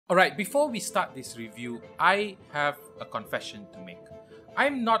Alright, before we start this review, I have a confession to make.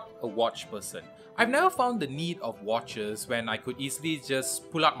 I'm not a watch person. I've never found the need of watches when I could easily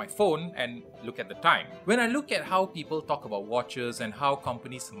just pull out my phone and look at the time. When I look at how people talk about watches and how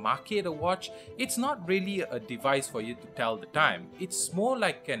companies market a watch, it's not really a device for you to tell the time. It's more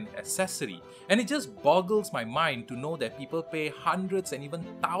like an accessory. And it just boggles my mind to know that people pay hundreds and even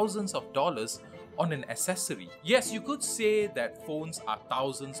thousands of dollars on an accessory. Yes, you could say that phones are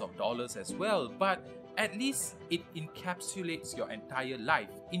thousands of dollars as well, but at least it encapsulates your entire life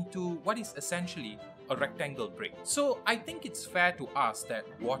into what is essentially a rectangle brick. So I think it's fair to ask that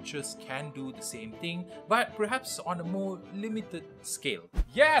watches can do the same thing, but perhaps on a more limited scale.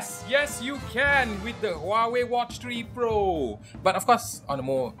 Yes, you can with the HUAWEI Watch 3 Pro, but of course on a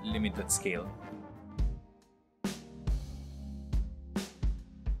more limited scale.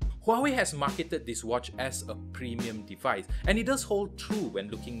 Huawei has marketed this watch as a premium device, and it does hold true when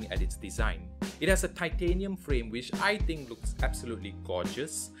looking at its design. It has a titanium frame which I think looks absolutely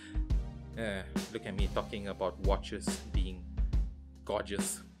gorgeous. Look at me talking about watches being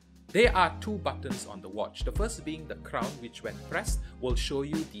gorgeous. There are two buttons on the watch, the first being the crown, which when pressed will show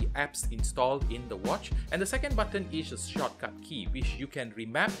you the apps installed in the watch, and the second button is a shortcut key which you can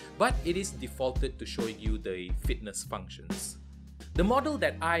remap, but it is defaulted to showing you the fitness functions. The model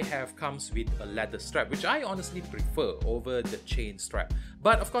that I have comes with a leather strap, which I honestly prefer over the chain strap,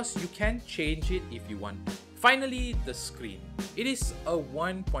 but of course you can change it if you want to. Finally, the screen. It is a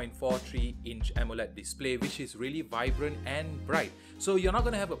 1.43-inch AMOLED display which is really vibrant and bright, so you're not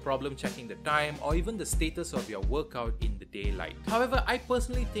going to have a problem checking the time or even the status of your workout in the daylight. However, I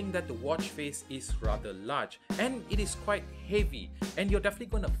personally think that the watch face is rather large and it is quite heavy, and you're definitely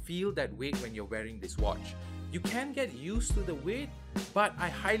going to feel that weight when you're wearing this watch. You can get used to the weight, but I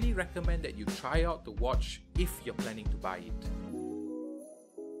highly recommend that you try out the watch if you're planning to buy it.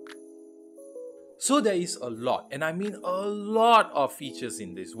 So there is a lot, and I mean a lot of features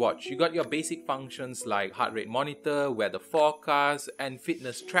in this watch. You got your basic functions like heart rate monitor, weather forecast, and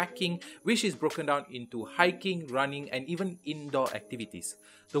fitness tracking, which is broken down into hiking, running, and even indoor activities.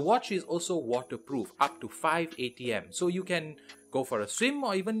 The watch is also waterproof up to 5 ATM, so you can go for a swim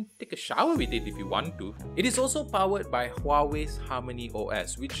or even take a shower with it if you want to. It is also powered by Huawei's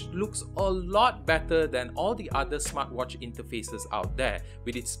HarmonyOS, which looks a lot better than all the other smartwatch interfaces out there,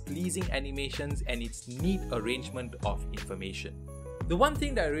 with its pleasing animations and its neat arrangement of information. The one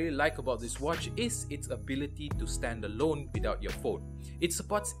thing that I really like about this watch is its ability to stand alone without your phone. It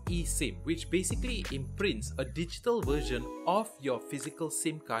supports eSIM, which basically imprints a digital version of your physical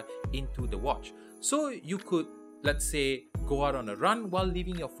SIM card into the watch. So you could, let's say, go out on a run while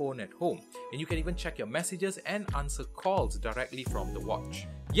leaving your phone at home, and you can even check your messages and answer calls directly from the watch.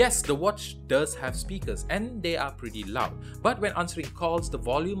 Yes, the watch does have speakers and they are pretty loud, but when answering calls, the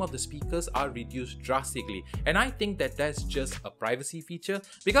volume of the speakers are reduced drastically, and I think that that's just a privacy feature,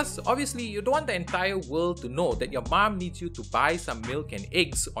 because obviously you don't want the entire world to know that your mom needs you to buy some milk and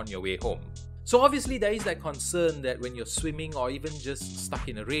eggs on your way home. So obviously there is that concern that when you're swimming or even just stuck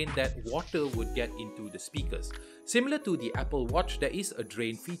in the rain, that water would get into the speakers. Similar to the Apple Watch, there is a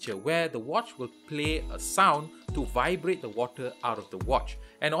drain feature where the watch will play a sound to vibrate the water out of the watch,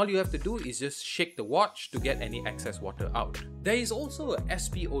 and all you have to do is just shake the watch to get any excess water out. There is also a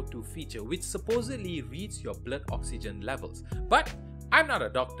SpO2 feature which supposedly reads your blood oxygen levels, but I'm not a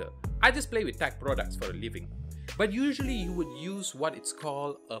doctor, I just play with tech products for a living. But usually you would use what it's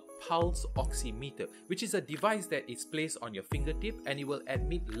called a pulse oximeter, which is a device that is placed on your fingertip and it will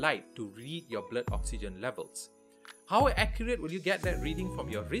emit light to read your blood oxygen levels. How accurate will you get that reading from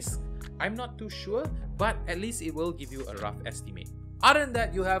your wrist? I'm not too sure, but at least it will give you a rough estimate. Other than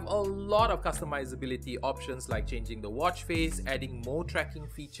that, you have a lot of customizability options like changing the watch face, adding more tracking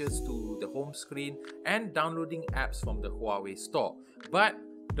features to the home screen, and downloading apps from the Huawei store. But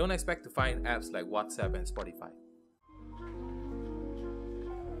don't expect to find apps like WhatsApp and Spotify.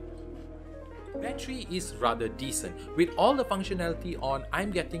 Battery is rather decent. With all the functionality on,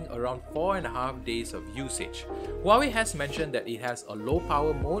 I'm getting around 4.5 days of usage. Huawei has mentioned that it has a low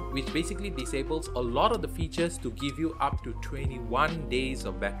power mode, which basically disables a lot of the features to give you up to 21 days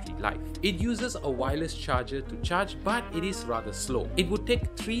of battery life. It uses a wireless charger to charge, but it is rather slow. It would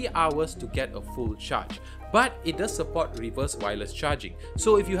take 3 hours to get a full charge. But it does support reverse wireless charging,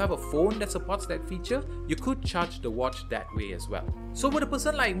 so if you have a phone that supports that feature, you could charge the watch that way as well. So would a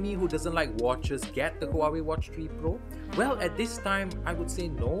person like me who doesn't like watches get the HUAWEI Watch 3 Pro? Well, at this time, I would say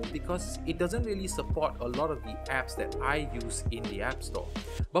no, because it doesn't really support a lot of the apps that I use in the App Store.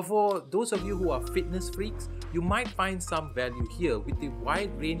 But for those of you who are fitness freaks, you might find some value here with the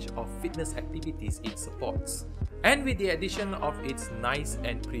wide range of fitness activities it supports. And with the addition of its nice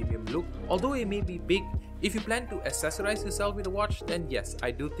and premium look, although it may be big, if you plan to accessorize yourself with a watch, then yes,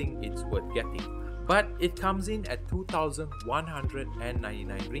 I do think it's worth getting. But it comes in at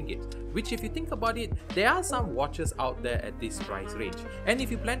 2,199 ringgit, which if you think about it, there are some watches out there at this price range. And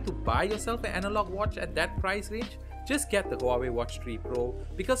if you plan to buy yourself an analog watch at that price range, just get the HUAWEI Watch 3 Pro,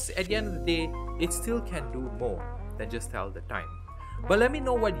 because at the end of the day, it still can do more than just tell the time. But let me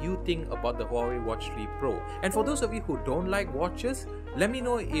know what you think about the HUAWEI Watch 3 Pro. And for those of you who don't like watches, let me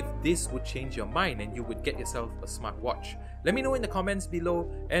know if this would change your mind and you would get yourself a smartwatch. Let me know in the comments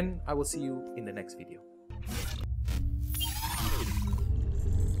below, and I will see you in the next video.